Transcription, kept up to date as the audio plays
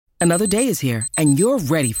Another day is here, and you're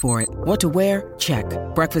ready for it. What to wear? Check.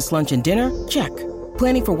 Breakfast, lunch, and dinner? Check.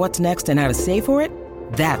 Planning for what's next and how to save for it?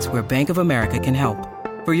 That's where Bank of America can help.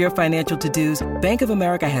 For your financial to-dos, Bank of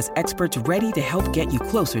America has experts ready to help get you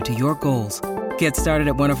closer to your goals. Get started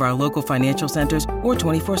at one of our local financial centers or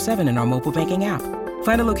 24/7 in our mobile banking app.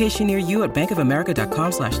 Find a location near you at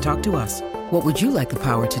bankofamerica.com/talktous. What would you like the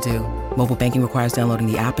power to do? Mobile banking requires downloading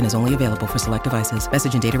the app and is only available for select devices.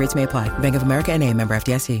 Message and data rates may apply. Bank of America N.A., member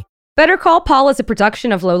FDIC. Better Call Paul is a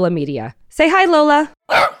production of Lola Media. Say hi, Lola.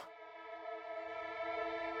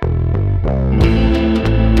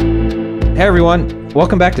 Hey everyone,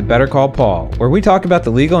 welcome back to Better Call Paul, where we talk about the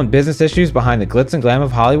legal and business issues behind the glitz and glam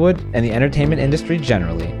of Hollywood and the entertainment industry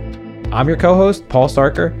generally. I'm your co-host, Paul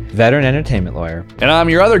Sarker, veteran entertainment lawyer. And I'm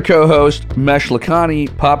your other co-host, Mesh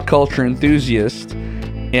Lakhani, pop culture enthusiast.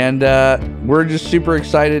 And we're just super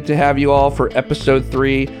excited to have you all for episode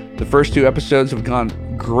 3. The first 2 episodes have gone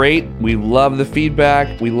great. We love the feedback.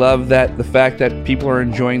 We love the fact that people are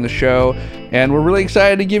enjoying the show. And we're really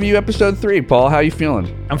excited to give you episode 3. Paul, how you feeling?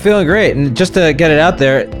 I'm feeling great. And just to get it out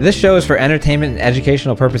there, this show is for entertainment and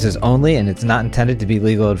educational purposes only, and it's not intended to be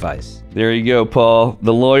legal advice. There you go, Paul.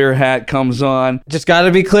 The lawyer hat comes on. Just got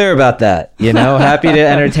to be clear about that. You know, happy to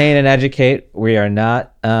entertain and educate. We are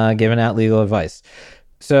not giving out legal advice.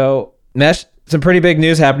 So, Mesh, some pretty big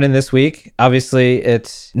news happening this week. Obviously,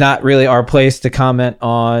 it's not really our place to comment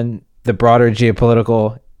on the broader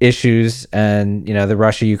geopolitical issues and, you know, the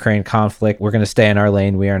Russia-Ukraine conflict. We're going to stay in our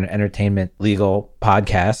lane. We are an entertainment legal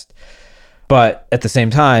podcast. But at the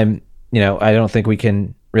same time, you know, I don't think we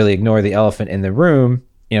can really ignore the elephant in the room.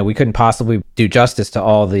 You know, we couldn't possibly do justice to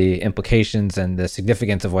all the implications and the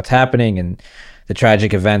significance of what's happening and the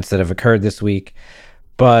tragic events that have occurred this week.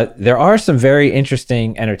 But there are some very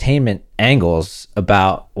interesting entertainment angles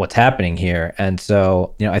about what's happening here. And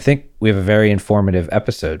so, you know, I think we have a very informative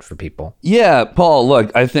episode for people. Yeah, Paul,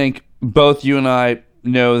 look, I think both you and I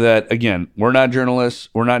know that, again, we're not journalists.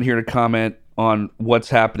 We're not here to comment on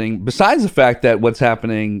what's happening. Besides the fact that what's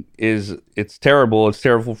happening it's terrible. It's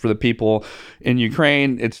terrible for the people in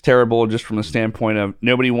Ukraine. It's terrible just from the standpoint of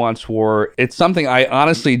nobody wants war. It's something I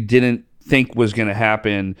honestly didn't think was going to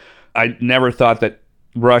happen. I never thought that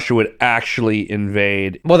Russia would actually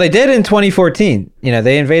invade. Well, they did in 2014. You know,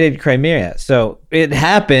 they invaded Crimea. So it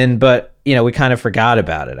happened, but, you know, we kind of forgot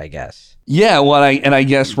about it, I guess. Yeah, well, I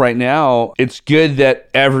guess right now it's good that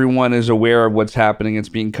everyone is aware of what's happening. It's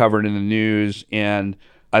being covered in the news. And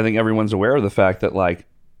I think everyone's aware of the fact that, like,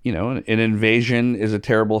 you know, an invasion is a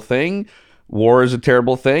terrible thing. War is a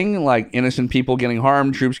terrible thing. Like, innocent people getting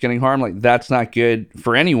harmed, troops getting harmed, like, that's not good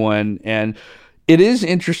for anyone. And it is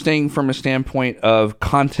interesting from a standpoint of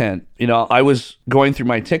content. You know, I was going through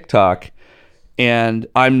my TikTok and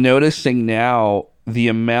I'm noticing now the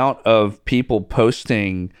amount of people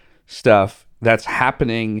posting stuff that's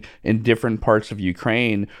happening in different parts of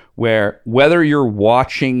Ukraine, where whether you're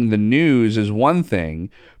watching the news is one thing,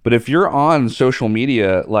 but if you're on social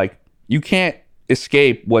media, like, you can't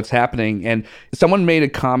escape what's happening. And someone made a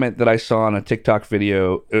comment that I saw on a TikTok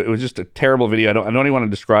video. It was just a terrible video. I don't even want to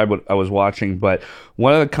describe what I was watching, but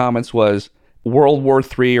one of the comments was, World War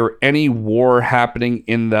III or any war happening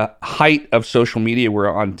in the height of social media,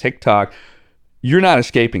 we're on TikTok, you're not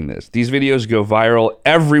escaping this. These videos go viral.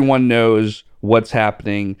 Everyone knows what's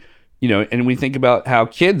happening. You know, and we think about how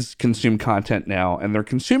kids consume content now, and they're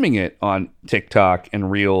consuming it on TikTok and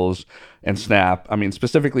Reels and Snap. I mean,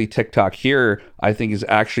 specifically TikTok here, I think is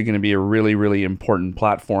actually going to be a really, really important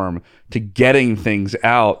platform to getting things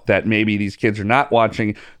out that maybe these kids are not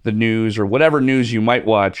watching the news or whatever news you might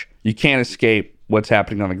watch. You can't escape what's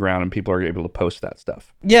happening on the ground, and people are able to post that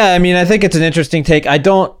stuff. Yeah, I mean, I think it's an interesting take. I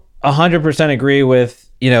don't 100% agree with,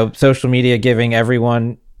 you know, social media giving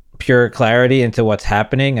everyone pure clarity into what's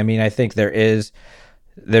happening. I mean, I think there's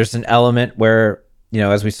an element where, you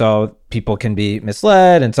know, as we saw, people can be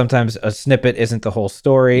misled, and sometimes a snippet isn't the whole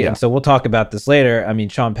story. Yeah. And so we'll talk about this later. I mean,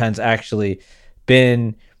 Sean Penn's actually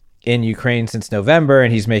been in Ukraine since November,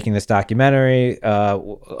 and he's making this documentary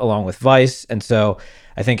along with Vice. And so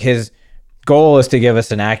I think his goal is to give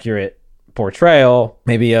us an accurate portrayal,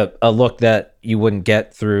 maybe a look that you wouldn't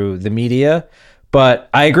get through the media. But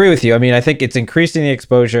I agree with you. I mean, I think it's increasing the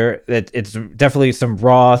exposure. It's definitely some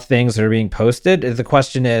raw things that are being posted. The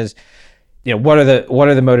question is, you know, what are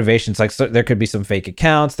the motivations? Like, so there could be some fake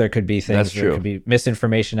accounts. There could be things. There could be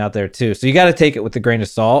misinformation out there too. So you got to take it with a grain of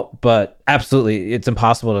salt. But absolutely, it's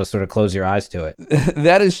impossible to sort of close your eyes to it.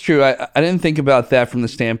 That is true. I didn't think about that from the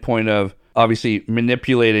standpoint of obviously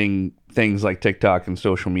manipulating things like TikTok and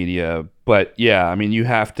social media. But yeah, I mean, you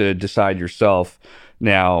have to decide yourself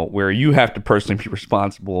now, where you have to personally be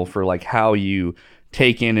responsible for like how you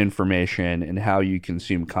take in information and how you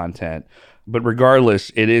consume content. But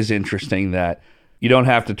regardless, it is interesting that you don't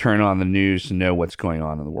have to turn on the news to know what's going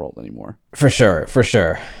on in the world anymore. For sure.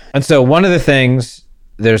 And so one of the things,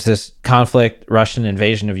 there's this conflict, Russian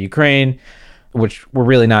invasion of Ukraine, which we're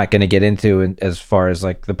really not going to get into as far as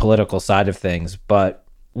like the political side of things. But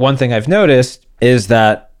one thing I've noticed is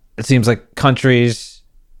that it seems like countries,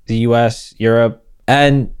 the US, Europe,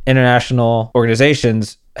 and international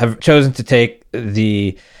organizations have chosen to take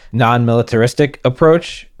the non-militaristic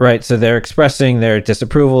approach, right? So they're expressing their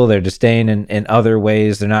disapproval, their disdain in other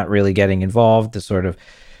ways. They're not really getting involved. They're sort of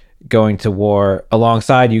going to war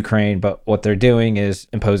alongside Ukraine, but what they're doing is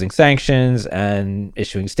imposing sanctions and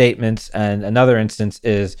issuing statements. And another instance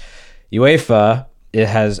is UEFA. It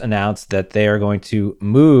has announced that they are going to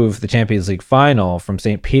move the Champions League final from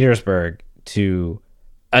St. Petersburg to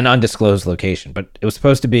an undisclosed location, but it was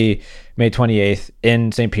supposed to be May 28th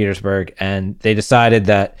in St. Petersburg, and they decided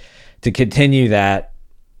that to continue that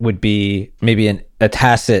would be maybe a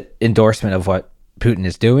tacit endorsement of what Putin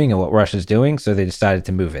is doing and what Russia is doing, so they decided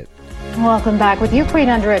to move it. Welcome back. With Ukraine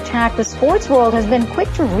under attack, the sports world has been quick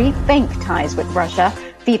to rethink ties with Russia.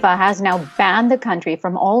 FIFA has now banned the country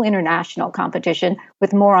from all international competition.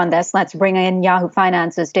 With more on this, let's bring in Yahoo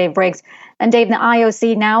Finance's Dave Briggs. And Dave, the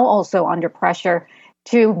IOC now also under pressure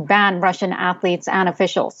to ban Russian athletes and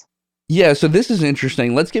officials. Yeah, so this is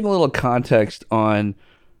interesting. Let's give a little context on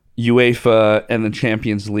UEFA and the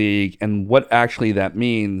Champions League and what actually that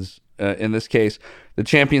means. In this case, the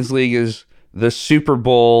Champions League is the Super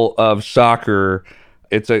Bowl of soccer.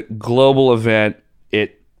 It's a global event.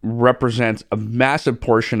 It represents a massive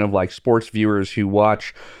portion of like sports viewers who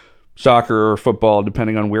watch soccer or football,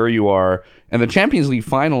 depending on where you are. And the Champions League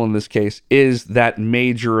final in this case is that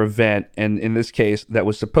major event. And in this case, that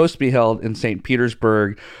was supposed to be held in St.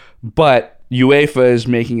 Petersburg. But UEFA is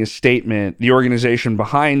making a statement. The organization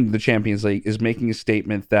behind the Champions League is making a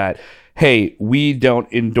statement that, hey, we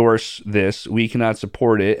don't endorse this. We cannot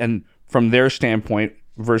support it. And from their standpoint,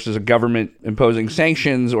 versus a government imposing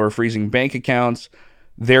sanctions or freezing bank accounts,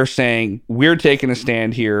 they're saying, we're taking a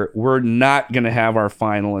stand here. We're not going to have our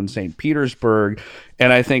final in St. Petersburg.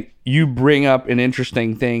 And I think you bring up an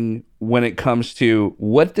interesting thing when it comes to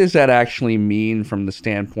what does that actually mean from the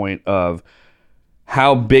standpoint of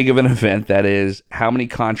how big of an event that is, how many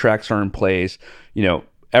contracts are in place, you know,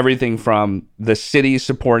 everything from the city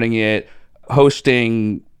supporting it,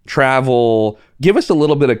 hosting, travel. Give us a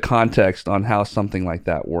little bit of context on how something like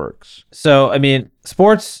that works. So, I mean,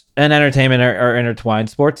 sports and entertainment are intertwined.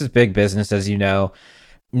 Sports is big business, as you know.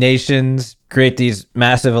 Nations create these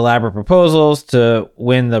massive, elaborate proposals to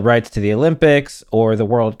win the rights to the Olympics or the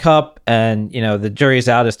World Cup. And, you know, the jury's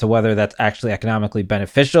out as to whether that's actually economically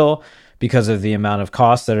beneficial because of the amount of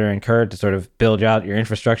costs that are incurred to sort of build out your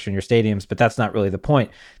infrastructure and your stadiums. But that's not really the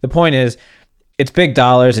point. The point is, it's big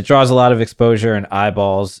dollars. It draws a lot of exposure and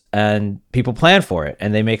eyeballs, and people plan for it.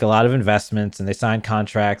 And they make a lot of investments, and they sign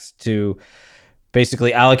contracts to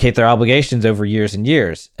basically allocate their obligations over years and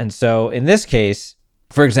years. And so in this case,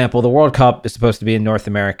 for example, the World Cup is supposed to be in North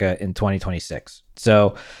America in 2026.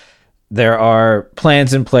 So there are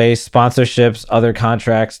plans in place, sponsorships, other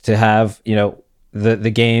contracts to have, you know, the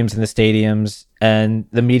games and the stadiums and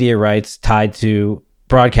the media rights tied to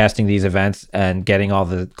broadcasting these events and getting all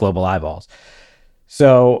the global eyeballs.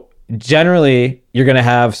 So generally, you're going to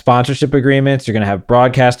have sponsorship agreements, you're going to have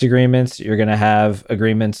broadcast agreements, you're going to have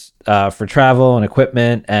agreements for travel and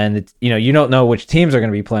equipment, and it's, you don't know which teams are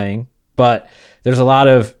going to be playing, but there's a lot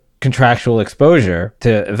of contractual exposure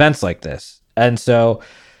to events like this. And so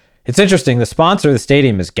it's interesting. The sponsor of the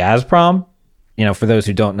stadium is Gazprom. For those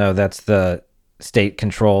who don't know, that's the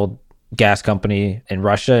state-controlled gas company in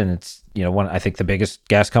Russia, and it's I think the biggest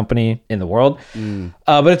gas company in the world.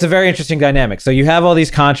 But it's a very interesting dynamic. So you have all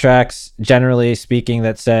these contracts, generally speaking,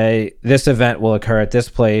 that say this event will occur at this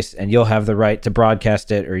place and you'll have the right to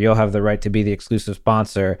broadcast it, or you'll have the right to be the exclusive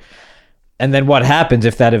sponsor. And then what happens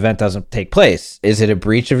if that event doesn't take place? Is it a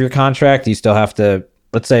breach of your contract? Do you still have to,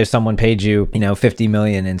 let's say if someone paid you, $50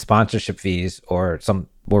 million in sponsorship fees or some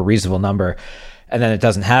more reasonable number, and then it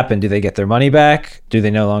doesn't happen, do they get their money back? Do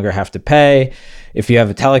they no longer have to pay? If you have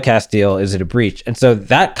a telecast deal, is it a breach? And so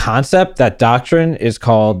that concept, that doctrine is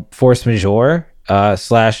called force majeure /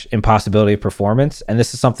 impossibility of performance. And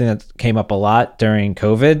this is something that came up a lot during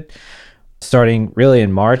COVID, starting really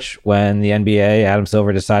in March when the NBA, Adam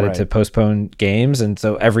Silver, decided to postpone games. And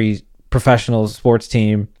so every professional sports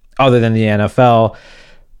team other than the NFL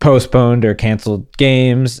postponed or canceled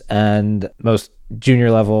games, and most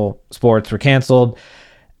junior level sports were canceled.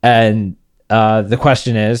 And the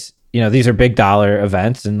question is, these are big dollar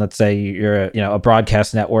events. And let's say you're a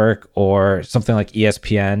broadcast network or something like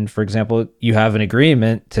ESPN, for example, you have an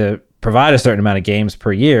agreement to provide a certain amount of games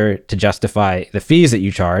per year to justify the fees that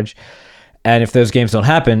you charge. And if those games don't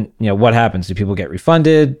happen, what happens? Do people get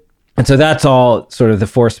refunded? And so that's all sort of the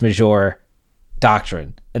force majeure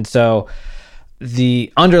doctrine. And so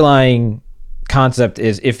the underlying concept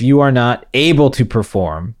is if you are not able to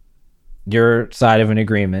perform your side of an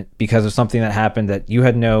agreement because of something that happened that you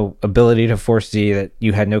had no ability to foresee, that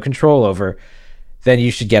you had no control over, then you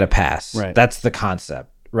should get a pass. Right. That's the concept,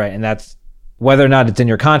 right? And that's whether or not it's in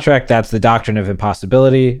your contract, that's the doctrine of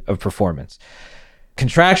impossibility of performance.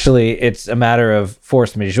 Contractually, it's a matter of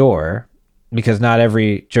force majeure because not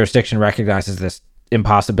every jurisdiction recognizes this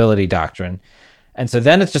impossibility doctrine. And so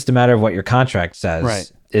then it's just a matter of what your contract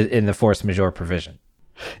says in the force majeure provision.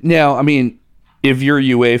 Now, I mean, if you're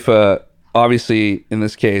UEFA, obviously in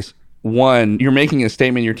this case, one, you're making a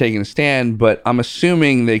statement, you're taking a stand, but I'm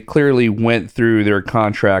assuming they clearly went through their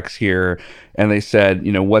contracts here and they said,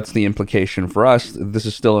 what's the implication for us? This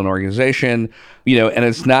is still an organization, and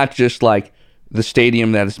it's not just like the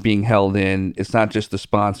stadium that it's being held in. It's not just the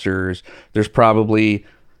sponsors. There's probably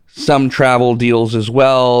some travel deals as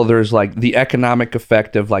well. There's like the economic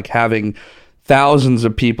effect of like having thousands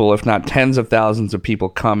of people, if not tens of thousands of people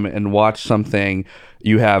come and watch something.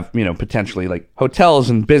 You have, potentially like hotels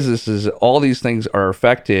and businesses, all these things are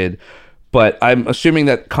affected. But I'm assuming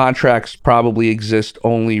that contracts probably exist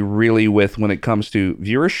only really with when it comes to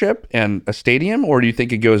viewership and a stadium, or do you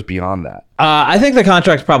think it goes beyond that? I think the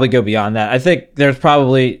contracts probably go beyond that. I think there's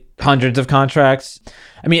probably hundreds of contracts.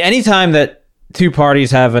 I mean, anytime that two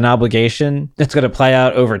parties have an obligation that's going to play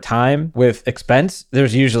out over time with expense,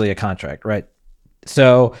 there's usually a contract, right?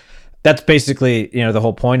 So that's basically, the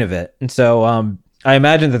whole point of it. And so I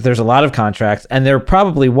imagine that there's a lot of contracts, and there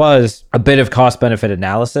probably was a bit of cost-benefit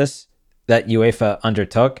analysis that UEFA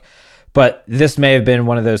undertook. But this may have been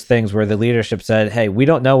one of those things where the leadership said, hey, we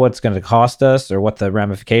don't know what's going to cost us or what the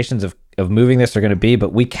ramifications of moving this are going to be,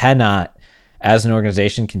 but we cannot, as an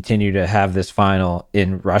organization, continue to have this final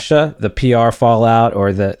in Russia. The PR fallout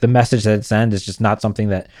or the message that it sends is just not something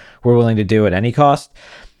that we're willing to do at any cost.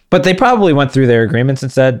 But they probably went through their agreements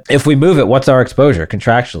and said, if we move it, what's our exposure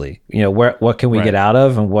contractually? What can we get out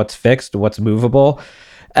of, and what's fixed, what's movable?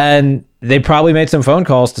 And they probably made some phone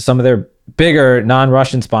calls to some of their bigger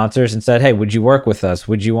non-Russian sponsors and said, hey, would you work with us?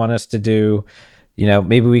 Would you want us to do,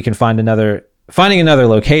 maybe we can finding another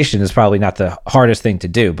location is probably not the hardest thing to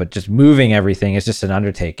do, but just moving everything is just an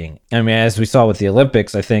undertaking. I mean, as we saw with the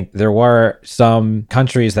Olympics, I think there were some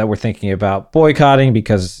countries that were thinking about boycotting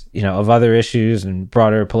because, of other issues and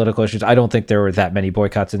broader political issues. I don't think there were that many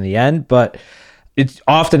boycotts in the end, but it's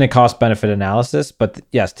often a cost-benefit analysis. But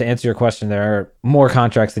yes, to answer your question, there are more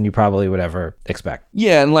contracts than you probably would ever expect.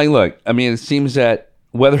 Yeah, and look, I mean, it seems that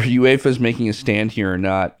whether UEFA is making a stand here or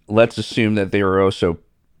not, let's assume that they are also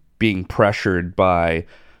being pressured by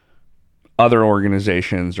other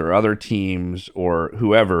organizations or other teams or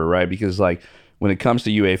whoever, right? Because when it comes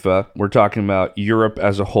to UEFA, we're talking about Europe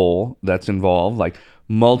as a whole that's involved, like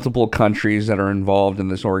multiple countries that are involved in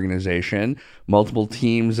this organization, multiple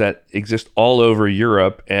teams that exist all over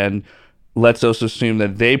Europe. And let's also assume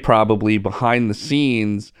that they probably behind the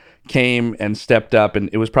scenes came and stepped up, and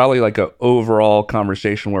it was probably like an overall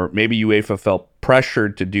conversation where maybe UEFA felt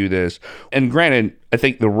pressured to do this. And granted, I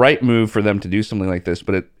think the right move for them to do something like this,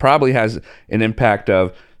 but it probably has an impact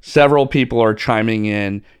of several people are chiming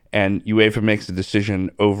in, and UEFA makes a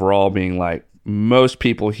decision overall being like, most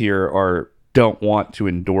people here don't want to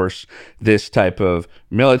endorse this type of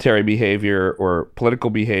military behavior or political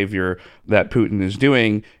behavior that Putin is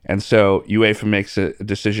doing. And so UEFA makes a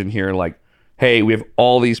decision here like, hey, we have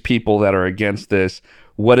all these people that are against this.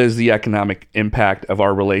 What is the economic impact of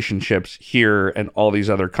our relationships here and all these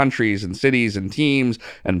other countries and cities and teams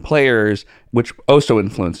and players, which also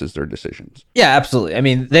influences their decisions? Yeah, absolutely. I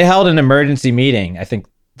mean, they held an emergency meeting, I think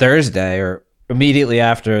Thursday or immediately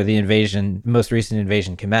after the most recent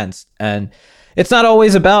invasion commenced. And it's not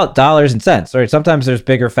always about dollars and cents, right? Sometimes there's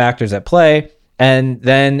bigger factors at play. And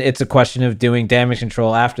then it's a question of doing damage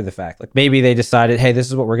control after the fact. Like maybe they decided, hey, this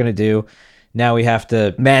is what we're going to do. Now we have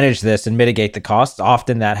to manage this and mitigate the costs.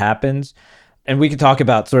 Often that happens. And we could talk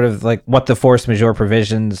about sort of like what the force majeure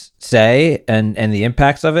provisions say and the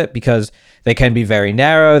impacts of it, because they can be very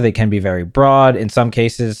narrow. They can be very broad. In some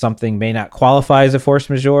cases, something may not qualify as a force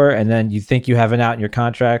majeure. And then you think you have an out in your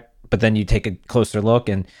contract, but then you take a closer look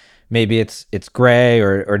and maybe it's gray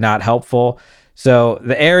or not helpful. So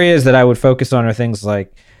the areas that I would focus on are things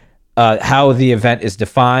like how the event is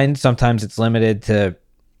defined. Sometimes it's limited to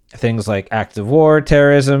things like acts of war,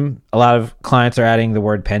 terrorism. A lot of clients are adding the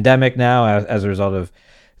word pandemic now as a result of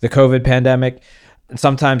the COVID pandemic. And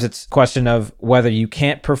sometimes it's a question of whether you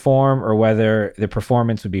can't perform or whether the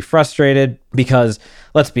performance would be frustrated, because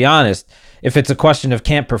let's be honest, if it's a question of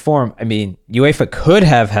can't perform, I mean, UEFA could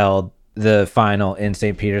have held the final in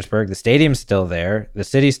St. Petersburg. The stadium's still there. The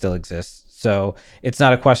city still exists. So it's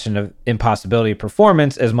not a question of impossibility of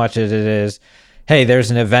performance as much as it is, hey, there's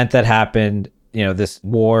an event that happened, this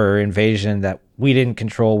war or invasion that we didn't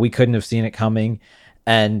control. We couldn't have seen it coming.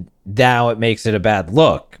 And now it makes it a bad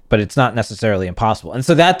look, but it's not necessarily impossible. And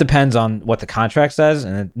so that depends on what the contract says.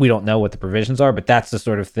 And we don't know what the provisions are, but that's the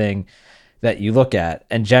sort of thing that you look at.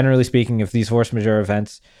 And generally speaking, if these force majeure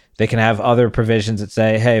events, they can have other provisions that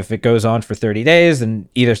say, hey, if it goes on for 30 days, then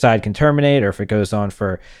either side can terminate, or if it goes on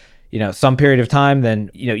for, some period of time, then,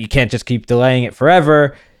 you can't just keep delaying it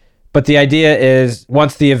forever. But the idea is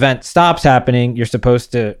once the event stops happening, you're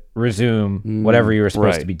supposed to resume whatever you were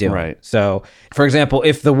supposed to be doing. Right. So, for example,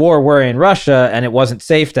 if the war were in Russia and it wasn't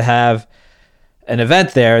safe to have an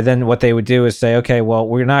event there, then what they would do is say, okay, well,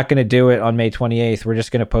 we're not going to do it on May 28th. We're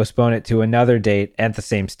just going to postpone it to another date at the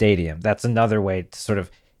same stadium. That's another way to sort of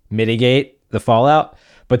mitigate the fallout.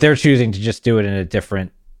 But they're choosing to just do it in a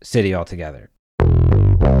different city altogether.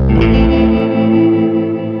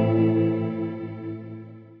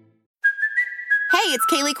 Hey, it's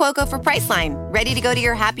Kaylee Cuoco for Priceline. Ready to go to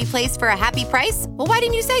your happy place for a happy price? Well, why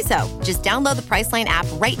didn't you say so? Just download the Priceline app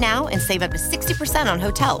right now and save up to 60% on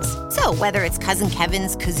hotels. So whether it's Cousin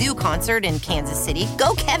Kevin's Kazoo Concert in Kansas City,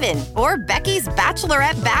 go Kevin, or Becky's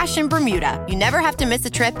Bachelorette Bash in Bermuda, you never have to miss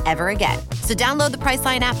a trip ever again. So download the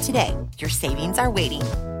Priceline app today. Your savings are waiting.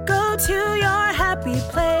 Go to your happy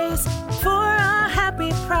place for a happy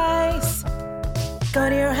price. Go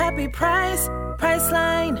to your happy price,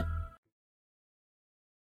 Priceline.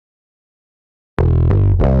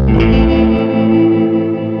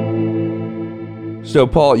 So,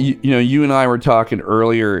 Paul, you and I were talking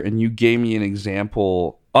earlier, and you gave me an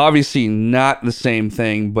example. Obviously, not the same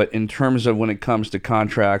thing, but in terms of when it comes to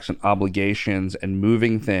contracts and obligations and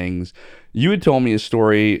moving things, you had told me a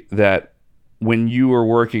story that when you were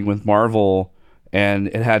working with Marvel and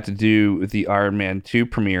it had to do with the Iron Man 2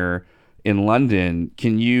 premiere in London,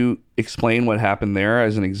 can you explain what happened there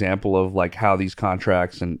as an example of like how these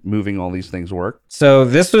contracts and moving all these things work? So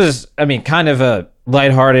this was, kind of a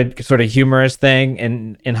lighthearted, sort of humorous thing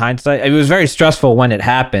in hindsight. It was very stressful when it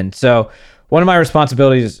happened. So one of my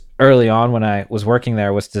responsibilities early on when I was working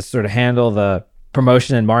there was to sort of handle the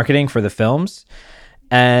promotion and marketing for the films.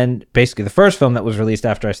 And basically the first film that was released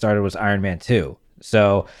after I started was Iron Man 2.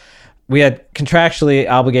 So we had contractually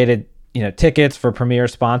obligated, tickets for premiere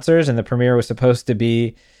sponsors, and the premiere was supposed to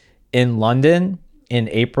be in London in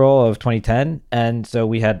April of 2010. And so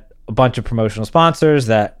we had a bunch of promotional sponsors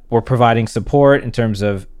that were providing support in terms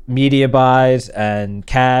of media buys and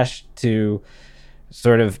cash to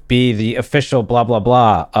sort of be the official blah, blah,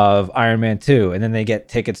 blah of Iron Man 2. And then they get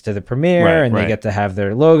tickets to the premiere they get to have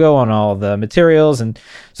their logo on all the materials. And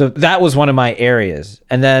so that was one of my areas.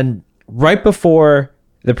 And then right before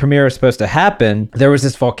the premiere was supposed to happen, there was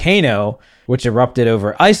this volcano which erupted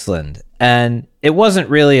over Iceland. And it wasn't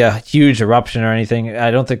really a huge eruption or anything.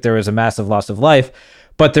 I don't think there was a massive loss of life,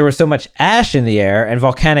 but there was so much ash in the air, and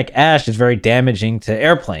volcanic ash is very damaging to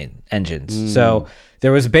airplane engines. So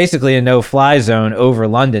there was basically a no-fly zone over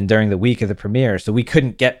London during the week of the premiere. So we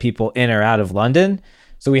couldn't get people in or out of London.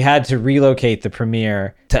 So we had to relocate the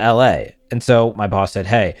premiere to LA. And so my boss said,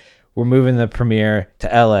 hey, we're moving the premiere to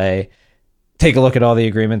LA. Take a look at all the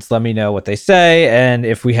agreements. Let me know what they say and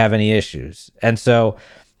if we have any issues. And so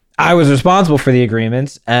I was responsible for the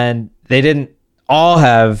agreements, and they didn't all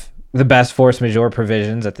have the best force majeure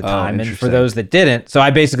provisions at the time. And for those that didn't, so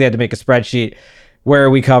I basically had to make a spreadsheet. Where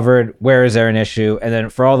are we covered? Where is there an issue? And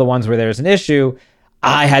then for all the ones where there's an issue,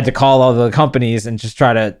 I had to call all the companies and just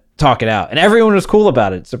try to talk it out. And everyone was cool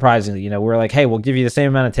about it, surprisingly. We're like, hey, we'll give you the same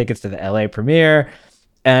amount of tickets to the LA premiere.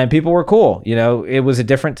 And people were cool. It was a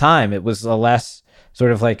different time. It was a less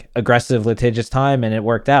sort of like aggressive, litigious time, and it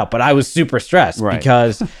worked out. But I was super stressed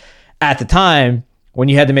because at the time, when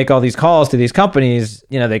you had to make all these calls to these companies,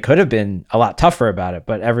 they could have been a lot tougher about it,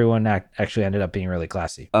 but everyone actually ended up being really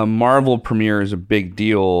classy. A Marvel premiere is a big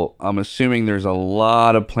deal. I'm assuming there's a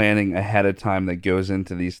lot of planning ahead of time that goes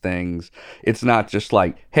into these things. It's not just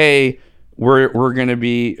like, hey, we're going to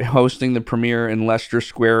be hosting the premiere in Leicester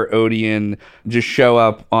Square Odeon. Just show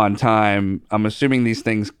up on time. I'm assuming these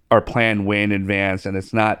things are planned way in advance, and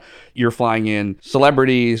it's not you're flying in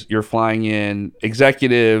celebrities, you're flying in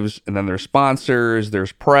executives, and then there's sponsors,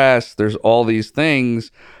 there's press, there's all these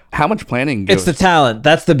things. How much planning goes? It's the talent.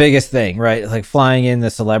 That's the biggest thing, right? Like flying in the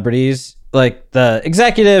celebrities, like the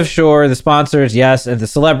executives, sure, the sponsors, yes, and the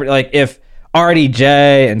celebrity, like if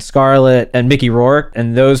RDJ and Scarlett and Mickey Rourke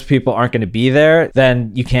and those people aren't going to be there,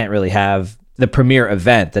 then you can't really have the premiere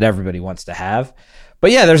event that everybody wants to have.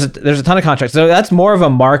 But yeah, there's a ton of contracts. So that's more of a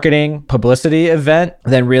marketing publicity event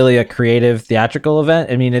than really a creative theatrical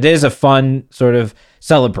event. I mean, it is a fun sort of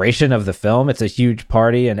celebration of the film. It's a huge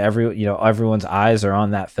party and everyone's eyes are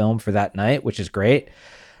on that film for that night, which is great.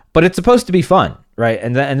 But it's supposed to be fun, right?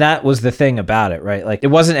 And that was the thing about it, right? Like it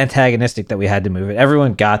wasn't antagonistic that we had to move it.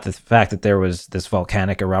 Everyone got the fact that there was this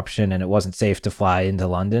volcanic eruption and it wasn't safe to fly into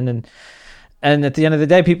London. And at the end of the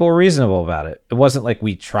day, people were reasonable about it. It wasn't like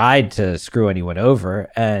we tried to screw anyone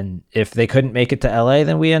over. And if they couldn't make it to LA,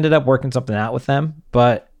 then we ended up working something out with them.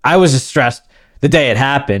 But I was just stressed the day it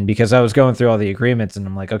happened because I was going through all the agreements and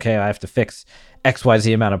I'm like, okay, I have to fix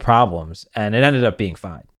XYZ amount of problems. And it ended up being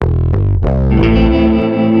fine.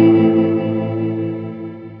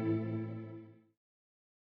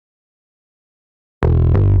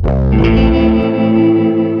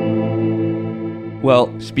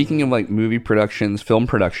 Well, speaking of like movie productions, film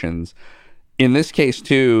productions, in this case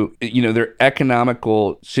too, there are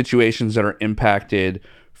economical situations that are impacted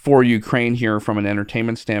for Ukraine here from an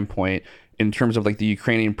entertainment standpoint in terms of like the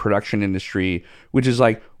Ukrainian production industry, which is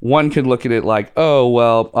like, one could look at it like, oh,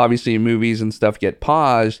 well, obviously movies and stuff get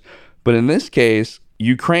paused. But in this case,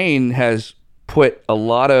 Ukraine has put a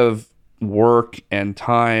lot of work and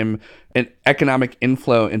time and economic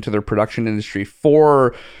inflow into their production industry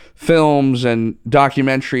for films and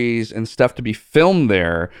documentaries and stuff to be filmed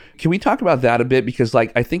there. Can we talk about that a bit? Because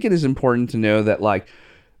like, I think it is important to know that like,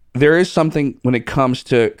 there is something when it comes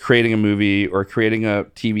to creating a movie or creating a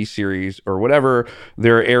TV series or whatever,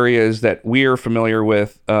 there are areas that we are familiar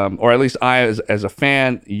with, or at least I as a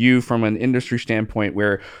fan, you from an industry standpoint,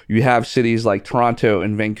 where you have cities like Toronto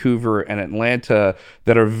and Vancouver and Atlanta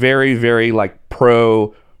that are very, very like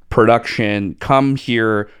pro production, come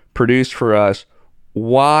here, produce for us.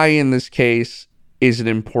 Why in this case is it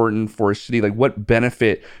important for a city? Like what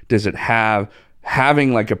benefit does it have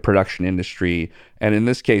having like a production industry? And in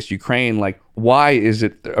this case, Ukraine, like why is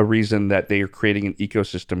it a reason that they are creating an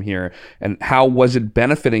ecosystem here? And how was it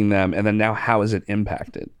benefiting them? And then now how is it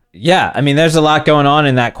impacted? Yeah, I mean, there's a lot going on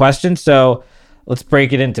in that question. So let's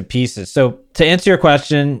break it into pieces. So to answer your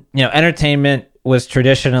question, entertainment was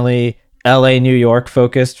traditionally LA, New York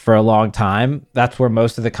focused for a long time. That's where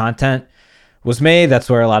most of the content was made. That's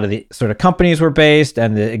where a lot of the sort of companies were based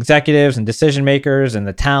and the executives and decision makers and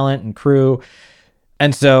the talent and crew.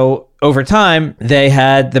 And so over time, they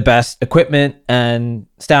had the best equipment and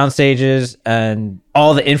sound stages and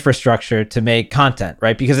all the infrastructure to make content,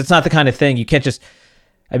 right? Because it's not the kind of thing you can't just,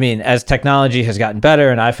 as technology has gotten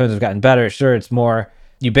better and iPhones have gotten better, sure, it's more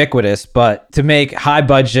ubiquitous, but to make high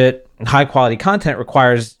budget and high quality content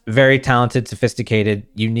requires very talented, sophisticated,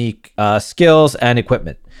 unique skills and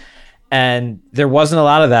equipment. And there wasn't a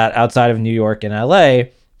lot of that outside of New York and LA.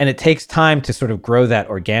 And it takes time to sort of grow that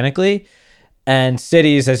organically. And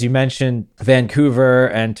cities, as you mentioned, Vancouver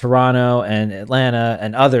and Toronto and Atlanta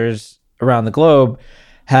and others around the globe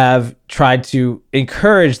have tried to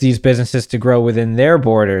encourage these businesses to grow within their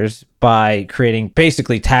borders by creating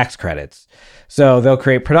basically tax credits. So they'll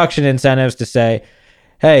create production incentives to say,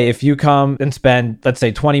 hey, if you come and spend, let's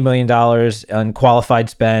say $20 million on qualified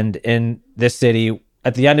spend in this city,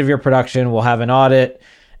 at the end of your production, we'll have an audit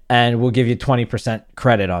and we'll give you 20%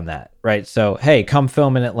 credit on that, right? So, hey, come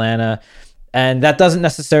film in Atlanta. And that doesn't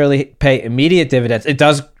necessarily pay immediate dividends. It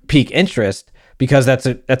does pique interest because that's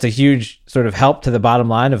a huge sort of help to the bottom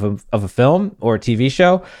line of a film or a TV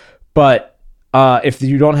show. But if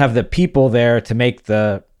you don't have the people there to make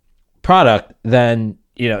the product, then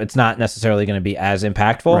it's not necessarily going to be as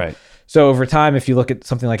impactful. Right. So over time, if you look at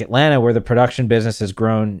something like Atlanta, where the production business has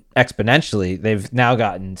grown exponentially, they've now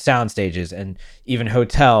gotten sound stages and even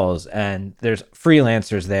hotels, and there's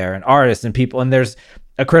freelancers there and artists and people, and there's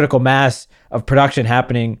a critical mass of production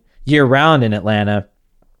happening year round in Atlanta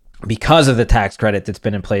because of the tax credit that's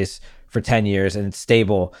been in place for 10 years and it's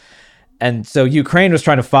stable. And so Ukraine was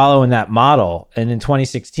trying to follow in that model. And in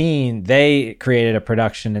 2016, they created a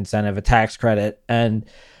production incentive, a tax credit, and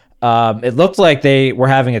it looked like they were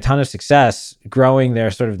having a ton of success growing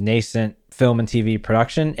their sort of nascent film and TV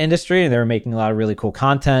production industry. And they were making a lot of really cool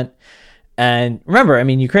content. And remember,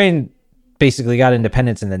 Ukraine basically got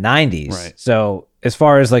independence in the 90s. Right. So as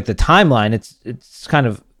far as like the timeline, it's kind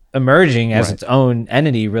of emerging as its own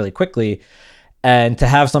entity really quickly. And to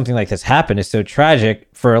have something like this happen is so tragic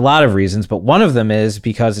for a lot of reasons, but one of them is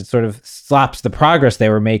because it sort of slaps the progress they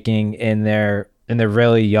were making in their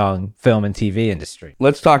really young film and TV industry.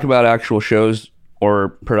 Let's talk about actual shows or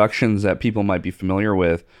productions that people might be familiar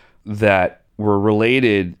with that were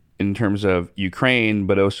related in terms of Ukraine,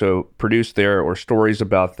 but also produced there, or stories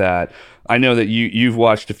about that. I know that you've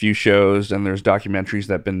watched a few shows and there's documentaries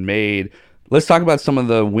that have been made. Let's talk about some of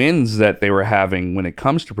the wins that they were having when it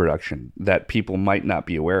comes to production that people might not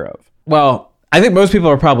be aware of. Well, I think most people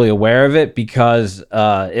are probably aware of it because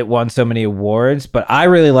it won so many awards, but I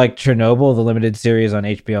really liked Chernobyl, the limited series on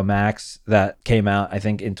HBO Max that came out, I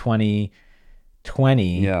think, in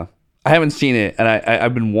 2020. Yeah. I haven't seen it, and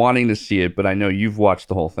I've been wanting to see it, but I know you've watched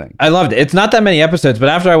the whole thing. I loved it. It's not that many episodes, but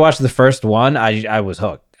after I watched the first one, I was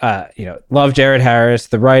hooked. Love Jared Harris,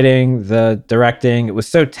 the writing, the directing. It was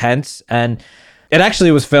so tense, and it actually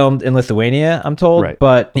was filmed in Lithuania, I'm told. Right.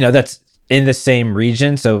 But that's in the same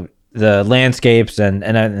region, so the landscapes and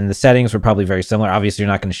the settings were probably very similar. Obviously,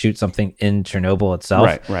 you're not going to shoot something in Chernobyl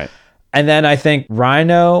itself. Right. And then I think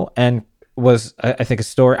Rhino was I think a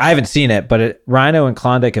story. I haven't seen it, but Rhino and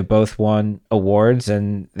Klondike have both won awards,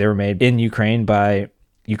 and they were made in Ukraine by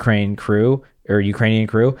Ukrainian crew.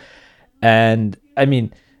 And I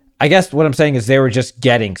mean, I guess what I'm saying is they were just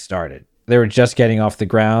getting started. They were just getting off the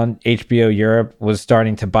ground. HBO Europe was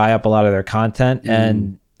starting to buy up a lot of their content,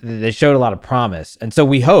 and they showed a lot of promise. And so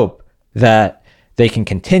we hope that they can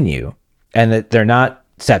continue and that they're not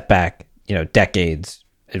set back, decades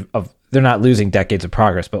of. They're not losing decades of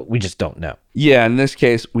progress, but we just don't know. Yeah, in this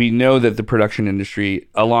case, we know that the production industry,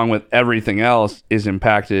 along with everything else, is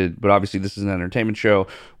impacted. But obviously, this is an entertainment show.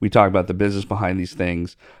 We talk about the business behind these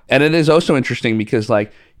things. And it is also interesting because,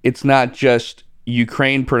 it's not just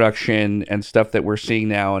Ukraine production and stuff that we're seeing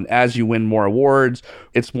now. And as you win more awards,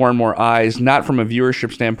 it's more and more eyes, not from a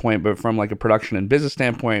viewership standpoint, but from a production and business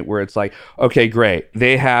standpoint, where it's okay, great.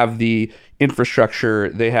 They have the infrastructure,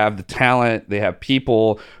 they have the talent, they have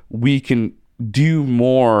people. We can do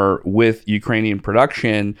more with Ukrainian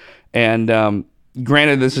production. And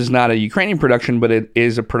granted, this is not a Ukrainian production, but it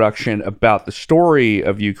is a production about the story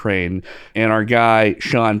of Ukraine. And our guy,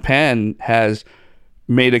 Sean Penn, has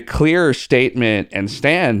made a clear statement and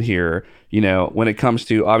stand here, when it comes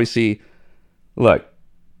to, obviously, look,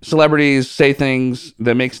 celebrities say things,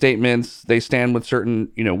 they make statements, they stand with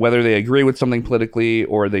certain, whether they agree with something politically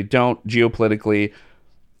or they don't geopolitically.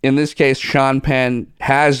 In this case, Sean Penn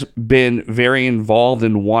has been very involved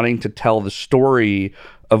in wanting to tell the story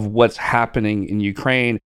of what's happening in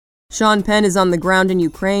Ukraine. Sean Penn is on the ground in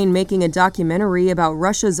Ukraine making a documentary about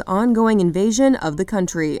Russia's ongoing invasion of the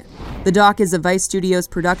country. The doc is a Vice Studios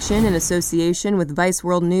production in association with Vice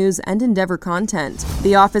World News and Endeavor Content.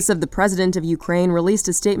 The Office of the President of Ukraine released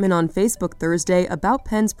a statement on Facebook Thursday about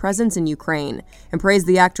Penn's presence in Ukraine and praised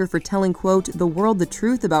the actor for telling, quote, the world the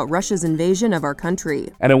truth about Russia's invasion of our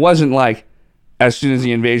country. And it wasn't as soon as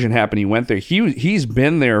the invasion happened, he went there. He's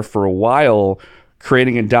been there for a while,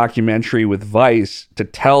 creating a documentary with Vice to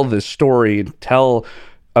tell this story and tell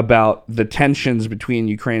about the tensions between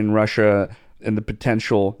Ukraine and Russia and the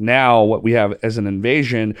potential now what we have as an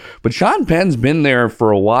invasion. But Sean Penn's been there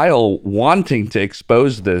for a while wanting to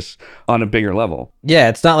expose this on a bigger level. Yeah,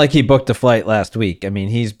 it's not like he booked a flight last week. I mean,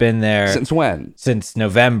 he's been there since when? Since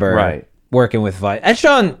November. Right. Working with Vice. And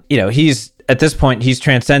Sean, he's at this point, he's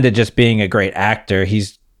transcended just being a great actor.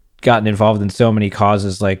 He's gotten involved in so many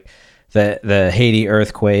causes like the Haiti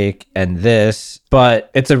earthquake and this,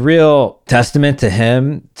 but it's a real testament to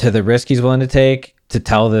him, to the risk he's willing to take to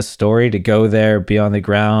tell this story, to go there, be on the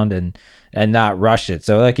ground and not rush it.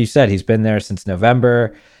 So like you said, he's been there since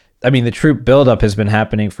November. I mean, the troop buildup has been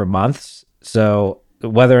happening for months. So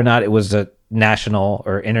whether or not it was a national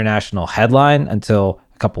or international headline until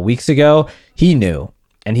a couple weeks ago, he knew,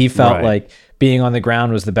 and he felt like being on the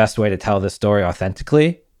ground was the best way to tell this story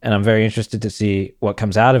authentically. And I'm very interested to see what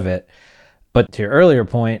comes out of it. But to your earlier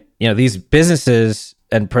point, these businesses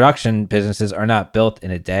and production businesses are not built in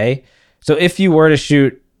a day. So if you were to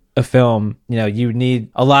shoot a film, you need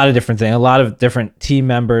a lot of different things, a lot of different team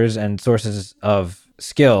members and sources of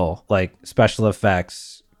skill, like special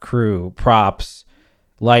effects, crew, props,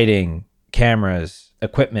 lighting, cameras,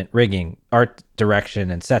 equipment, rigging, art direction,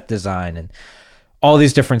 and set design, and all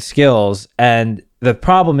these different skills. And the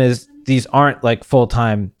problem is, these aren't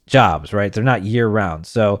full-time jobs, right? They're not year round.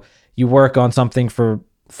 So you work on something for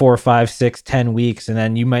 4, 5, 6, 10 weeks, and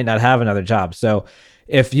then you might not have another job. So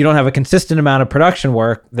if you don't have a consistent amount of production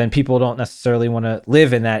work, then people don't necessarily want to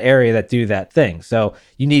live in that area that do that thing. So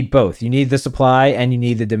you need both. You need the supply and you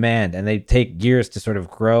need the demand, and they take years to sort of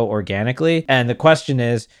grow organically. And the question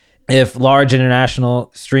is, if large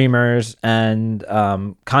international streamers and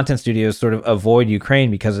content studios sort of avoid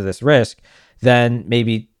Ukraine because of this risk, then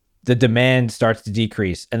maybe the demand starts to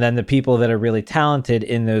decrease. And then the people that are really talented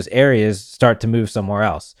in those areas start to move somewhere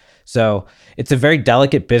else. So it's a very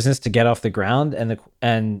delicate business to get off the ground,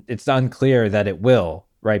 and it's unclear that it will,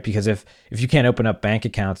 right? Because if you can't open up bank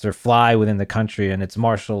accounts or fly within the country and it's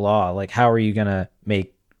martial law, like how are you going to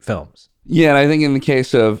make films? Yeah, and I think in the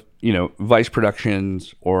case of, Vice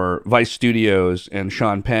Productions or Vice Studios and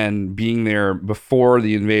Sean Penn being there before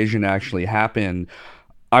the invasion actually happened,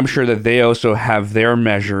 I'm sure that they also have their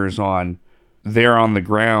measures on, they're on the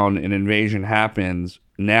ground, an invasion happens.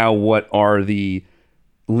 Now, what are the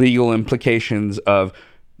legal implications of,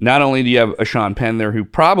 not only do you have a Sean Penn there who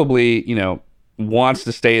probably, wants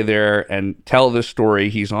to stay there and tell this story,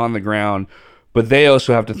 he's on the ground, but they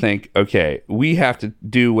also have to think, okay, we have to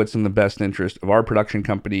do what's in the best interest of our production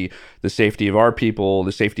company, the safety of our people,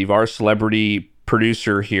 the safety of our celebrity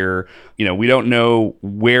producer here. We don't know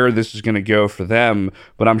where this is going to go for them,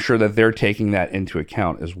 but I'm sure that they're taking that into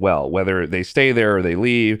account as well, whether they stay there or they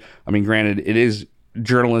leave. I mean, granted, it is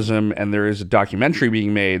journalism and there is a documentary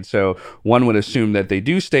being made, so one would assume that they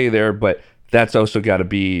do stay there, but that's also got to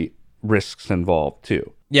be risks involved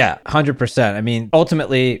too. Yeah, 100%. I mean,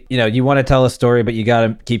 ultimately, you want to tell a story, but you got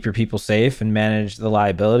to keep your people safe and manage the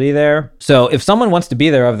liability there. So if someone wants to be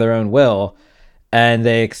there of their own will and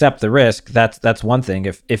they accept the risk, that's one thing.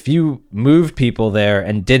 If you moved people there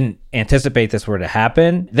and didn't anticipate this were to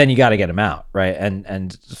happen, then you got to get them out, right?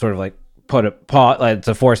 And sort of like put a pause, like it's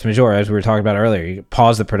a force majeure, as we were talking about earlier. You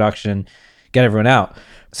pause the production, get everyone out.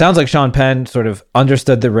 Sounds like Sean Penn sort of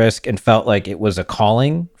understood the risk and felt like it was a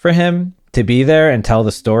calling for him to be there and tell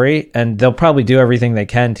the story, and they'll probably do everything they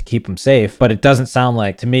can to keep him safe, but it doesn't sound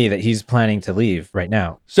like to me that he's planning to leave right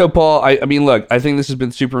now. So Paul, I mean, look, I think this has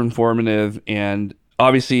been super informative and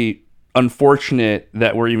obviously unfortunate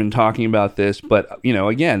that we're even talking about this, but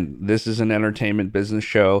again, this is an entertainment business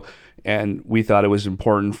show, and we thought it was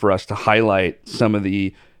important for us to highlight some of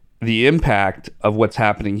the impact of what's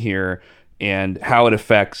happening here and how it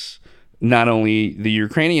affects not only the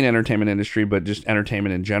Ukrainian entertainment industry, but just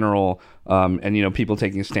entertainment in general, and people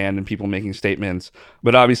taking a stand and people making statements.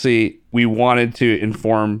 But obviously, we wanted to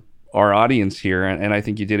inform our audience here, and I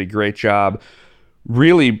think you did a great job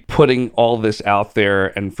really putting all this out there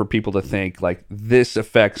and for people to think like this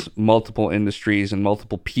affects multiple industries and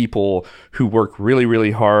multiple people who work really,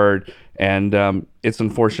 really hard. And it's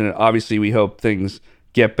unfortunate. Obviously, we hope things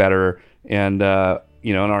get better. And,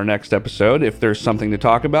 in our next episode, if there's something to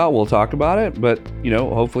talk about, we'll talk about it. But,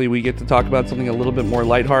 hopefully we get to talk about something a little bit more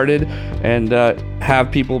lighthearted and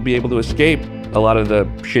have people be able to escape a lot of the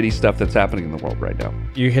shitty stuff that's happening in the world right now.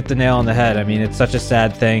 You hit the nail on the head. I mean, it's such a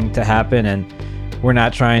sad thing to happen, and we're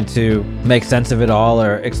not trying to make sense of it all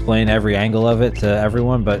or explain every angle of it to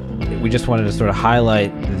everyone, but we just wanted to sort of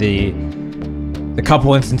highlight the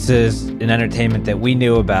couple instances in entertainment that we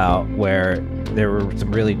knew about where there were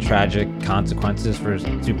some really tragic consequences for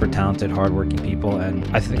super talented, hardworking people. And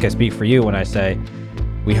I think I speak for you when I say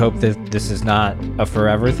we hope that this is not a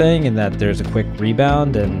forever thing and that there's a quick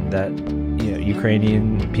rebound and that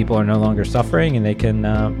Ukrainian people are no longer suffering and they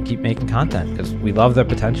can keep making content because we love their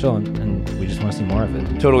potential and we just want to see more of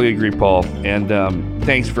it. Totally agree, Paul. And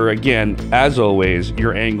thanks for, again, as always,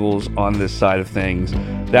 your angles on this side of things.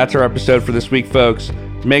 That's our episode for this week, folks.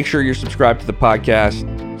 Make sure you're subscribed to the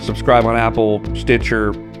podcast. Subscribe on Apple,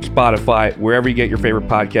 Stitcher, Spotify, wherever you get your favorite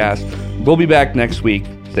podcast. We'll be back next week.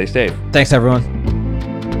 Stay safe. Thanks, everyone.